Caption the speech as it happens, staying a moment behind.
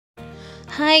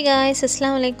Hi guys,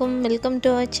 Assalamu alaikum. Welcome to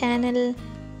our channel.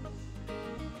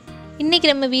 இன்னைக்கு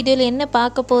நம்ம வீடியோல என்ன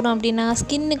பார்க்க போறோம் அப்படினா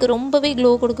ஸ்கின்னுக்கு ரொம்பவே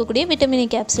க்ளோ கொடுக்கக்கூடிய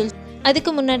விட்டமின் கேப்சூல்ஸ்.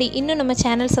 அதுக்கு முன்னாடி இன்னும் நம்ம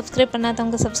சேனல் சப்ஸ்கிரைப்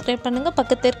பண்ணாதவங்க சப்ஸ்கிரைப் பண்ணுங்க.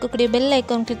 பக்கத்துல இருக்கக்கூடிய பெல்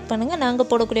ஐகான் கிளிக் பண்ணுங்க. நாங்க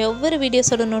போடக்கூடிய ஒவ்வொரு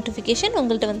வீடியோஸோட நோட்டிஃபிகேஷன்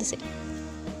உங்கள்ட்ட வந்து சேரும்.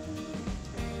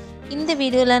 இந்த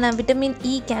வீடியோல நான் விட்டமின்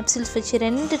இ கேப்சூல்ஸ் வச்சு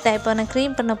ரெண்டு டைப்பான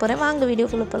க்ரீம் பண்ண போறேன். வாங்க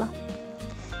வீடியோக்குள்ள போலாம்.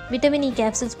 விட்டமின் இ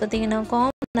கேப்சூல்ஸ் பார்த்தீங்கன்னா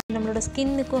நம்மளோட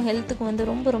ஸ்கின்னுக்கும் ஹெல்த்துக்கும் வந்து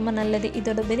ரொம்ப நல்லது.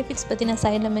 இதோட பெனிஃபிட்ஸ் பற்றி நான்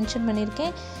சைடில் மென்ஷன்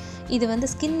பண்ணியிருக்கேன். இது வந்து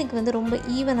ஸ்கின்னுக்கு வந்து ரொம்ப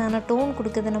ஈவனான டோன்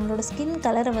கொடுக்குது. நம்மளோட ஸ்கின்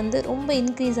கலரை வந்து ரொம்ப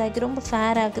இன்க்ரீஸ் ஆகி ரொம்ப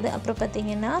ஃபேர் ஆகுது. அப்புறம்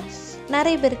பார்த்திங்கன்னா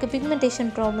நிறைய பேருக்கு பிக்மெண்டேஷன்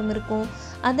ப்ராப்ளம் இருக்கும்,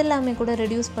 அதெல்லாமே கூட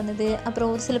ரெடியூஸ் பண்ணுது.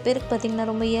 அப்புறம் ஒரு சில பேருக்கு பார்த்திங்கன்னா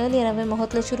ரொம்ப ஏர்லியராகவே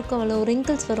முகத்தில் சுருக்கம் வரும்,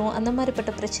 ரிங்கிள்ஸ் வரும். அந்த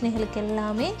மாதிரிப்பட்ட பிரச்சனைகளுக்கு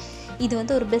எல்லாமே இது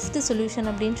வந்து ஒரு பெஸ்ட்டு சொல்யூஷன்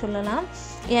அப்படின்னு சொல்லலாம்.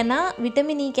 ஏன்னா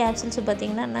விட்டமின் இ கேப்சூல்ஸ்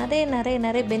பார்த்திங்கன்னா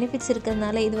நிறைய பெனிஃபிட்ஸ்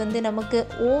இருக்கிறதுனால இது வந்து நமக்கு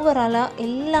ஓவராலாக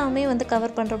எல்லாமே வந்து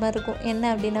கவர் பண்ணுற மாதிரி இருக்கும். என்ன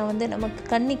அப்படின்னா வந்து நமக்கு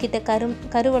கண்ணிக்கிட்ட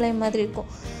கருவளையம் மாதிரி இருக்கும்,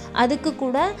 அதுக்கு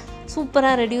கூட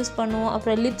சூப்பராக ரெடியூஸ் பண்ணும்.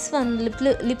 அப்புறம்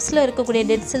லிப்ஸில் இருக்கக்கூடிய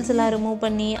டெட் செல்ஸ் எல்லாம் ரிமூவ்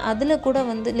பண்ணி அதில் கூட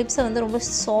வந்து லிப்ஸை வந்து ரொம்ப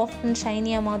சாஃப்ட் அண்ட்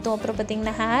ஷைனியாக மாற்றும். அப்புறம்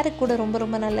பார்த்திங்கன்னா ஹேருக்கு கூட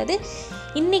ரொம்ப நல்லது.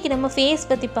 இன்றைக்கி நம்ம ஃபேஸ்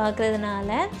பற்றி பார்க்குறதுனால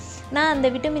நான் அந்த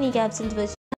விட்டமின் இ கேப்சூல்ஸ்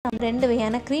வச்சு ரெண்டு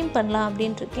வகையான க்ரீம் பண்ணலாம்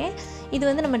அப்படின்ட்டு இருக்கேன். இது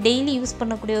வந்து நம்ம டெய்லி யூஸ்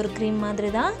பண்ணக்கூடிய ஒரு க்ரீம் மாதிரி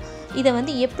தான். இதை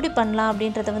வந்து எப்படி பண்ணலாம்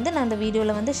அப்படின்றத வந்து நான் அந்த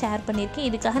வீடியோவில் வந்து ஷேர் பண்ணியிருக்கேன்.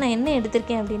 இதுக்காக நான் என்ன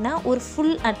எடுத்திருக்கேன் அப்படின்னா ஒரு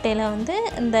ஃபுல் அட்டையில் வந்து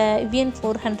இந்த வியன்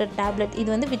 400 டேப்லெட், இது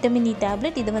வந்து விட்டமின் இ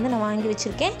டேப்லெட், இது வந்து நான் வாங்கி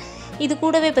வச்சுருக்கேன். இது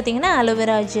கூடவே பார்த்திங்கன்னா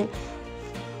அலோவேரா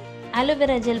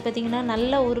ஜெல் பார்த்திங்கன்னா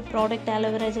நல்ல ஒரு ப்ராடக்ட்.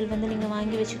 அலோவேரா ஜெல் வந்து நீங்கள்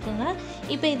வாங்கி வச்சுக்கோங்க.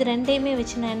 இப்போ இது ரெண்டையுமே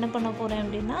வச்சு நான் என்ன பண்ண போகிறேன்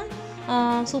அப்படின்னா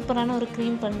சூப்பரான ஒரு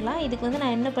க்ரீம் பண்ணலாம். இதுக்கு வந்து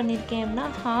நான் என்ன பண்ணியிருக்கேன் அப்படின்னா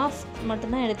ஹாஃப்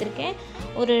மட்டும்தான் எடுத்திருக்கேன்.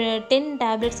 ஒரு 10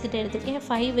 டேப்லெட்ஸ் கிட்ட எடுத்திருக்கேன்.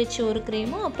 5 வச்சு ஒரு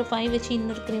க்ரீமும் அப்புறம் 5 வச்சு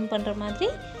இன்னொரு க்ரீம் பண்ணுற மாதிரி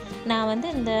நான் வந்து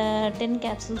இந்த 10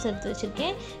 கேப்சூல்ஸ் எடுத்து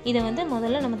வச்சுருக்கேன். இதை வந்து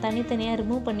முதல்ல நம்ம தனித்தனியாக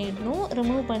ரிமூவ் பண்ணிடணும்.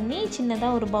 ரிமூவ் பண்ணி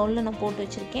சின்னதாக ஒரு பவுலில் நான் போட்டு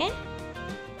வச்சுருக்கேன்.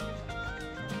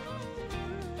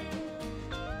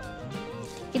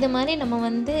 இதை மாதிரி நம்ம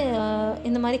வந்து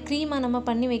இந்த மாதிரி க்ரீமாக நம்ம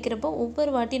பண்ணி வைக்கிறப்போ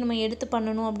ஒவ்வொரு வாட்டி நம்ம எடுத்து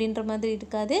பண்ணணும் அப்படின்ற மாதிரி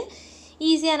இருக்காது.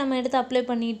 ஈஸியாக நம்ம எடுத்து அப்ளை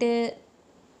பண்ணிவிட்டு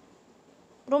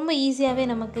ரொம்ப ஈஸியாகவே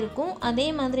நமக்கு இருக்கும். அதே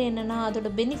மாதிரி என்னென்னா அதோட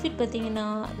பெனிஃபிட் பார்த்திங்கன்னா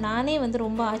நானே வந்து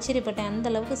ரொம்ப ஆச்சரியப்பட்டேன்.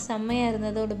 அந்தளவுக்கு செம்மையாக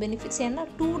இருந்தது அதோட பெனிஃபிட்ஸ். ஏன்னா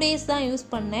 2 days தான் யூஸ்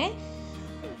பண்ணேன்,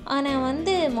 ஆனால்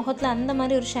வந்து முகத்தில் அந்த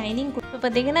மாதிரி ஒரு ஷைனிங். இப்போ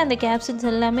பார்த்திங்கன்னா அந்த கேப்சூல்ஸ்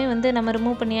எல்லாமே வந்து நம்ம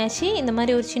ரிமூவ் பண்ணியாச்சு. இந்த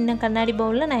மாதிரி ஒரு சின்ன கண்ணாடி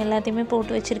பவுலில் நான் எல்லாத்தையுமே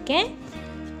போட்டு வச்சுருக்கேன்.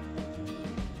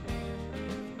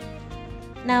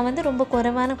 நான் வந்து ரொம்ப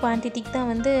குறைவான குவான்டிட்டிக்கு தான்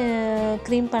வந்து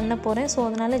க்ரீம் பண்ண போகிறேன். ஸோ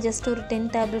அதனால் ஜஸ்ட் ஒரு 10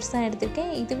 டேப்லெட்ஸ் தான்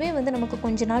எடுத்திருக்கேன். இதுவே வந்து நமக்கு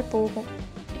கொஞ்ச நாள் போகும்.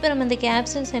 இப்போ நம்ம இந்த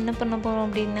கேப்சூல்ஸ் என்ன பண்ண போகிறோம்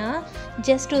அப்படின்னா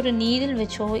ஜஸ்ட் ஒரு நீடில்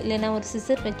வச்சோ இல்லைன்னா ஒரு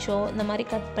சிசர் வச்சோ இந்த மாதிரி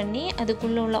கட் பண்ணி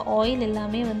அதுக்குள்ளே உள்ள ஆயில்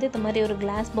எல்லாமே வந்து இந்த மாதிரி ஒரு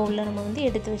கிளாஸ் பவுலில் நம்ம வந்து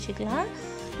எடுத்து வச்சுக்கலாம்.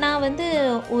 நான் வந்து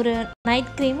ஒரு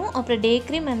நைட் க்ரீமும் அப்புறம் day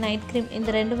cream and night cream இந்த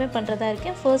ரெண்டுமே பண்ணுறதா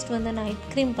இருக்கேன். ஃபர்ஸ்ட் வந்து நைட்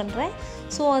க்ரீம் பண்ணுறேன்.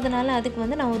 ஸோ அதனால் அதுக்கு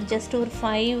வந்து நான் ஒரு ஜஸ்ட் ஒரு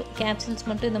 5 கேப்சூல்ஸ்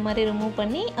மட்டும் இந்த மாதிரி ரிமூவ்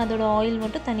பண்ணி அதோட ஆயில்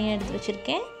மட்டும் தனியாக எடுத்து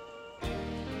வச்சுருக்கேன்.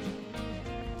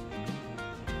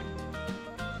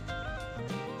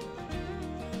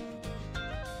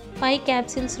 ஃபைவ்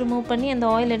கேப்சூல்ஸ் ரிமூவ் பண்ணி அந்த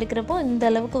ஆயில் எடுக்கிறப்போ இந்த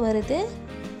அளவுக்கு வருது.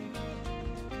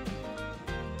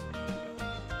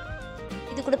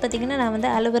 இது கூட பார்த்திங்கன்னா நான் வந்து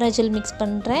அலோவேரா ஜெல் மிக்ஸ்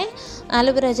பண்ணுறேன்.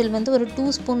 அலோவேரா ஜெல் வந்து ஒரு 2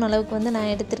 ஸ்பூன் அளவுக்கு வந்து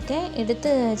நான் எடுத்திருக்கேன். எடுத்து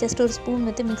ஜஸ்ட் ஒரு ஸ்பூன்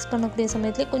வந்து மிக்ஸ் பண்ணக்கூடிய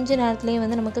சமயத்துலேயே கொஞ்ச நேரத்துலேயே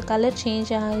வந்து நமக்கு கலர்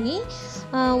சேஞ்ச் ஆகி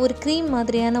ஒரு க்ரீம்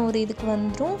மாதிரியான ஒரு இதுக்கு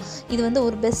வந்துடும். இது வந்து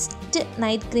ஒரு பெஸ்ட்டு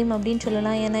நைட் க்ரீம் அப்படின்னு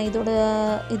சொல்லலாம். ஏன்னா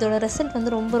இதோட ரிசல்ட்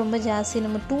வந்து ரொம்ப ஜாஸ்தி.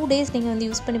 நம்ம 2 days நீங்கள் வந்து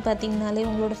யூஸ் பண்ணி பார்த்தீங்கனாலே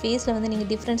உங்களோட ஃபேஸில் வந்து நீங்கள்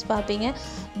டிஃப்ரென்ஸ் பார்ப்பீங்க.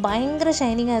 பயங்கர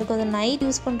ஷைனிங்காக இருக்கும். அதை நைட்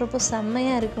யூஸ் பண்ணுறப்போ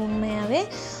செம்மையாக இருக்கும் உண்மையாகவே.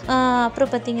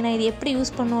 அப்புறம் பார்த்திங்கன்னா இது எப்படி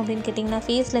யூஸ் பண்ணணும் அப்படின்னு கேட்டிங்கன்னா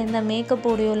ஃபேஸில் எந்த மேக்கப்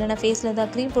போடையோ இல்லைனா ஃபேஸில்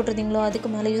எதாவது க்ரீம் போட்டிருந்தீங்களோ அதுக்கு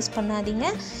மேலே யூஸ் பண்ணாதீங்க.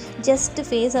 ஜஸ்ட்டு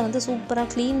ஃபேஸை வந்து சூப்பராக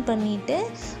க்ளீன் பண்ணிவிட்டு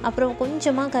அப்புறம்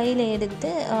கொஞ்சமாக கையில்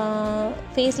எடுத்து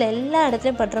ஃபேஸில் எல்லா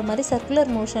இடத்துலையும் படுற மாதிரி சர்க்குலர்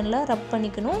மோஷனில் ரப்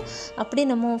பண்ணிக்கணும். அப்படி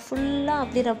நம்ம ஃபுல்லாக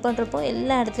அப்படி ரப் பண்ணுறப்போ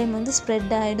எல்லா இடத்துலையும் வந்து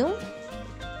ஸ்ப்ரெட் ஆகிடும்.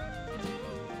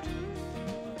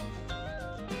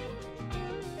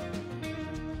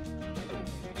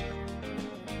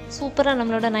 சூப்பராக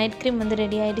நம்மளோட நைட் க்ரீம் வந்து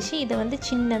ரெடி ஆகிடுச்சு. இதை வந்து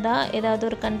சின்னதாக ஏதாவது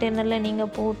ஒரு கண்டெய்னரில்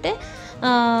நீங்கள் போட்டு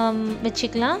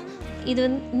வச்சுக்கலாம். இது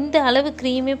வந்து இந்த அளவு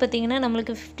க்ரீமே பார்த்திங்கன்னா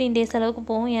நம்மளுக்கு 15 days அளவுக்கு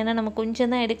போகும். ஏன்னா நம்ம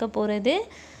கொஞ்சம் தான் எடுக்க போகிறது.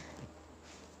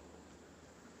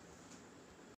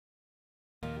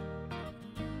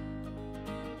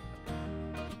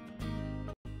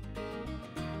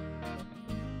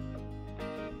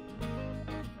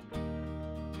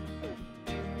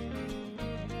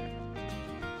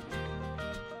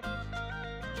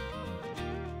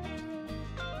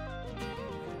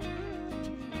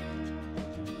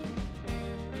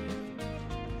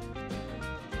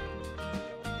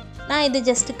 நான் இது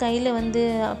ஜஸ்ட் கையில் வந்து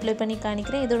அப்ளை பண்ணி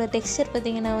காணிக்கிறேன். இதோட டெக்ஸ்சர்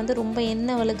பார்த்திங்கன்னா வந்து ரொம்ப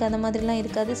எண்ணெய் வழுக்கு அந்த மாதிரிலாம்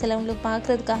இருக்காது. சிலவங்களுக்கு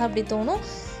பார்க்குறதுக்காக அப்படி தோணும்.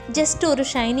 ஜஸ்ட் ஒரு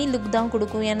ஷைனி லுக் தான்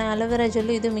கொடுக்கும். ஏன்னா அலோவேரா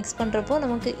ஜெல்லும் இது மிக்ஸ் பண்ணுறப்போ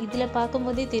நமக்கு இதில்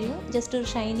பார்க்கும்போதே தெரியும், ஜஸ்ட் ஒரு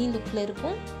ஷைனி லுக்கில்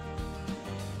இருக்கும்.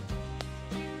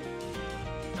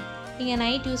 நீங்கள்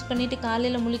நைட் யூஸ் பண்ணிவிட்டு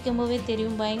காலையில் முழிக்கும் போதே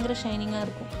தெரியும், பயங்கர ஷைனிங்காக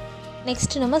இருக்கும்.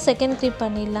 நெக்ஸ்ட்டு நம்ம செகண்ட் க்ரீம்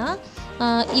பண்ணிடலாம்.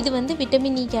 இது வந்து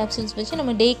விட்டமின் இ கேப்சூல்ஸ் வச்சு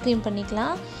நம்ம டே க்ரீம்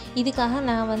பண்ணிக்கலாம். இதுக்காக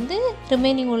நான் வந்து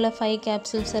ரிமைனிங் உள்ள 5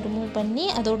 கேப்சூல்ஸை ரிமூவ் பண்ணி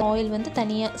அதோட ஆயில் வந்து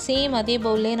தனியாக சேம் அதே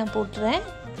பவுல்லே நான் போட்டுறேன்.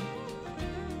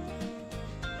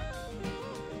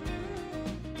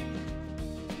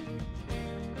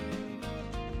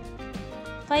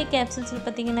 ஃபைவ் கேப்சூல்ஸில்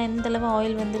பார்த்திங்கன்னா எந்தளவு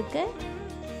ஆயில் வந்திருக்கு.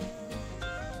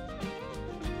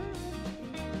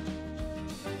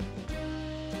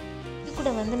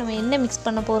 கூட வந்து நம்ம என்ன மிக்ஸ்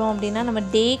பண்ண போகிறோம் அப்படின்னா, நம்ம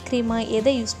டே க்ரீமாக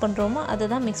எதை யூஸ் பண்ணுறோமோ அதை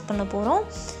தான் மிக்ஸ் பண்ண போகிறோம்.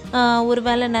 ஒரு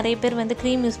வேளை நிறைய பேர் வந்து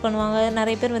க்ரீம் யூஸ் பண்ணுவாங்க,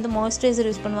 நிறைய பேர் வந்து மாய்ஸ்சரைசர்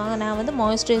யூஸ் பண்ணுவாங்க. நான் வந்து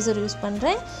மாய்ஸ்சரைசர் யூஸ்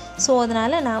பண்ணுறேன். ஸோ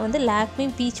அதனால் நான் வந்து லாக்மி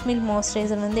பீச் மில்க்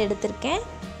மாய்ஸ்சரைசர் வந்து எடுத்திருக்கேன்.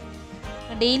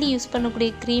 டெய்லி யூஸ்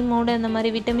பண்ணக்கூடிய க்ரீமோட இந்த மாதிரி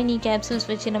விட்டமின் இ கேப்சூல்ஸ்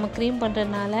வச்சு நம்ம க்ரீம்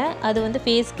பண்ணுறதுனால அது வந்து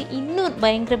ஃபேஸ்க்கு இன்னும்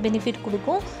பயங்கர பெனிஃபிட்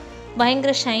கொடுக்கும்,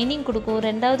 பயங்கர ஷைனிங் கொடுக்கும்.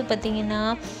 ரெண்டாவது பார்த்திங்கன்னா,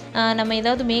 நம்ம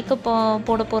ஏதாவது மேக்கப்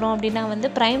போட போகிறோம் அப்படின்னா வந்து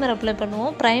ப்ரைமர் அப்ளை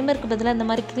பண்ணுவோம். ப்ரைமருக்கு பதிலாக இந்த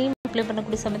மாதிரி க்ரீம் அப்ளை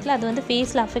பண்ணக்கூடிய சமயத்தில் அது வந்து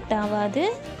ஃபேஸில் அஃபெக்ட் ஆகாது.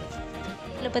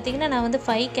 இதில் பார்த்திங்கன்னா நான் வந்து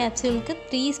 5 கேப்சூலுக்கு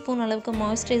 3 ஸ்பூன் அளவுக்கு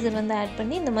மாய்ஸ்சரைசர் வந்து ஆட்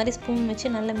பண்ணி இந்த மாதிரி ஸ்பூன்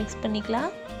வச்சு நல்லா மிக்ஸ்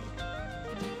பண்ணிக்கலாம்.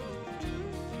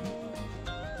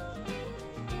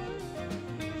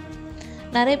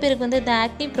 நிறைய பேருக்கு வந்து இந்த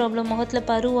ஆக்னி ப்ராப்ளம், முகத்தில்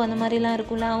பரு அந்த மாதிரிலாம்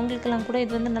இருக்கும்ல, அவங்களுக்கெல்லாம் கூட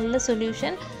இது வந்து நல்ல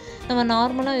சொல்யூஷன். நம்ம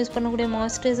நார்மலாக யூஸ் பண்ணக்கூடிய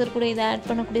மாய்ஸ்சரைசர் கூட இதை ஆட்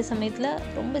பண்ணக்கூடிய சமயத்தில்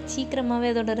ரொம்ப சீக்கிரமாகவே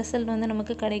அதோட ரிசல்ட் வந்து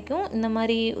நமக்கு கிடைக்கும். இந்த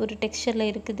மாதிரி ஒரு டெக்ஸ்சரில்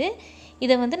இருக்குது.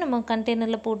 இதை வந்து நம்ம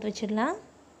கண்டெய்னரில் போட்டு வச்சிடலாம்.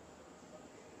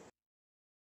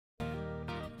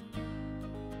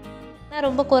 நான்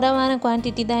ரொம்ப குறைவான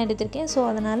குவான்டிட்டி தான் எடுத்திருக்கேன். ஸோ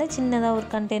அதனால் சின்னதாக ஒரு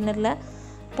கண்டெய்னரில்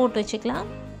போட்டு வச்சுக்கலாம்.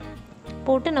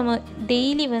 போட்டு நம்ம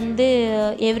டெய்லி வந்து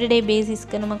எவ்ரிடே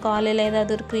பேசிஸ்க்கு நம்ம காலையில்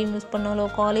ஏதாவது ஒரு க்ரீம் யூஸ் பண்ணாலோ,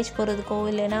 காலேஜ் போகிறதுக்கோ,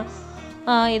 இல்லைன்னா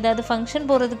ஏதாவது ஃபங்க்ஷன்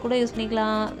போகிறதுக்கு கூட யூஸ்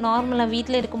பண்ணிக்கலாம். நார்மலாக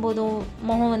வீட்டில் இருக்கும்போதும்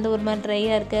முகம் வந்து ஒரு மாதிரி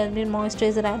ட்ரையாக இருக்குது அப்படின்னு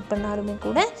மாய்ஸ்சரைசர் ஆட் பண்ணாலுமே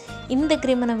கூட இந்த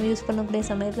க்ரீமை நம்ம யூஸ் பண்ணக்கூடிய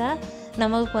சமயத்தில்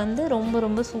நமக்கு வந்து ரொம்ப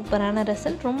ரொம்ப சூப்பரான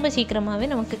ரிசல்ட் ரொம்ப சீக்கிரமாகவே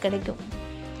நமக்கு கிடைக்கும்.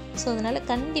 ஸோ அதனால்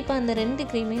கண்டிப்பாக அந்த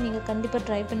 2 க்ரீமையும் நீங்கள் கண்டிப்பாக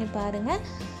ட்ரை பண்ணி பாருங்கள்,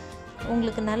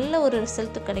 உங்களுக்கு நல்ல ஒரு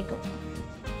ரிசல்ட் கிடைக்கும்.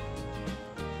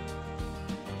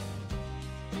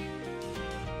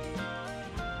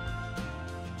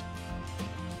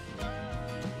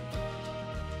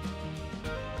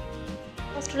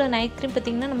 ஃபஸ்ட்டோட நைட் க்ரீம்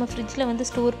பார்த்திங்கன்னா நம்ம ஃப்ரிட்ஜில் வந்து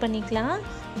ஸ்டோர் பண்ணிக்கலாம்.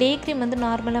 டே க்ரீம் வந்து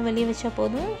நார்மலாக வெளியே வச்சா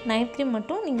போதும். நைட் க்ரீம்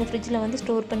மட்டும் நீங்கள் ஃப்ரிட்ஜில் வந்து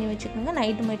ஸ்டோர் பண்ணி வச்சுக்கோங்க.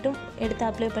 நைட்டு மட்டும் எடுத்து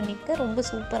அப்ளை பண்ணிக்க ரொம்ப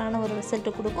சூப்பரான ஒரு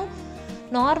ரிசல்ட்டு கொடுக்கும்.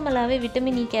 நார்மலாகவே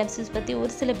விட்டமின் இ கேப்சூல்ஸ் பற்றி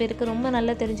ஒரு சில பேருக்கு ரொம்ப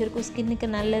நல்லா தெரிஞ்சிருக்கும், ஸ்கின்னுக்கு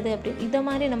நல்லது அப்படின்னு. இதை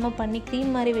மாதிரி நம்ம பண்ணி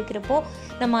க்ரீம் மாதிரி வைக்கிறப்போ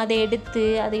நம்ம அதை எடுத்து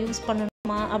அதை யூஸ் பண்ணணுமா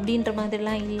அப்படின்ற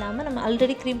மாதிரிலாம் இல்லாமல் நம்ம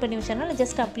ஆல்ரெடி க்ரீம் பண்ணி வச்சனால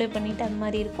ஜஸ்ட் அப்ளை பண்ணிவிட்டு அந்த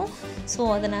மாதிரி இருக்கும். ஸோ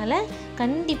அதனால்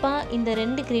கண்டிப்பாக இந்த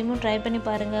 2 க்ரீமும் ட்ரை பண்ணி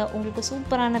பாருங்கள், உங்களுக்கு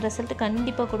சூப்பரான ரிசல்ட்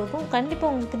கண்டிப்பாக கொடுக்கும்.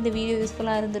 கண்டிப்பாக உங்களுக்கு இந்த வீடியோ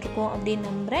யூஸ்ஃபுல்லாக இருந்திருக்கும் அப்படின்னு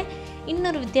நம்புகிறேன்.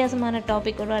 இன்னொரு வித்தியாசமான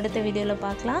டாப்பிக்கோட அடுத்த வீடியோவில்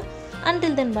பார்க்கலாம்.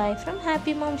 Until then, bye from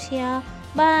Happy Mom Shia.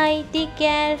 Bye, take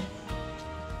care.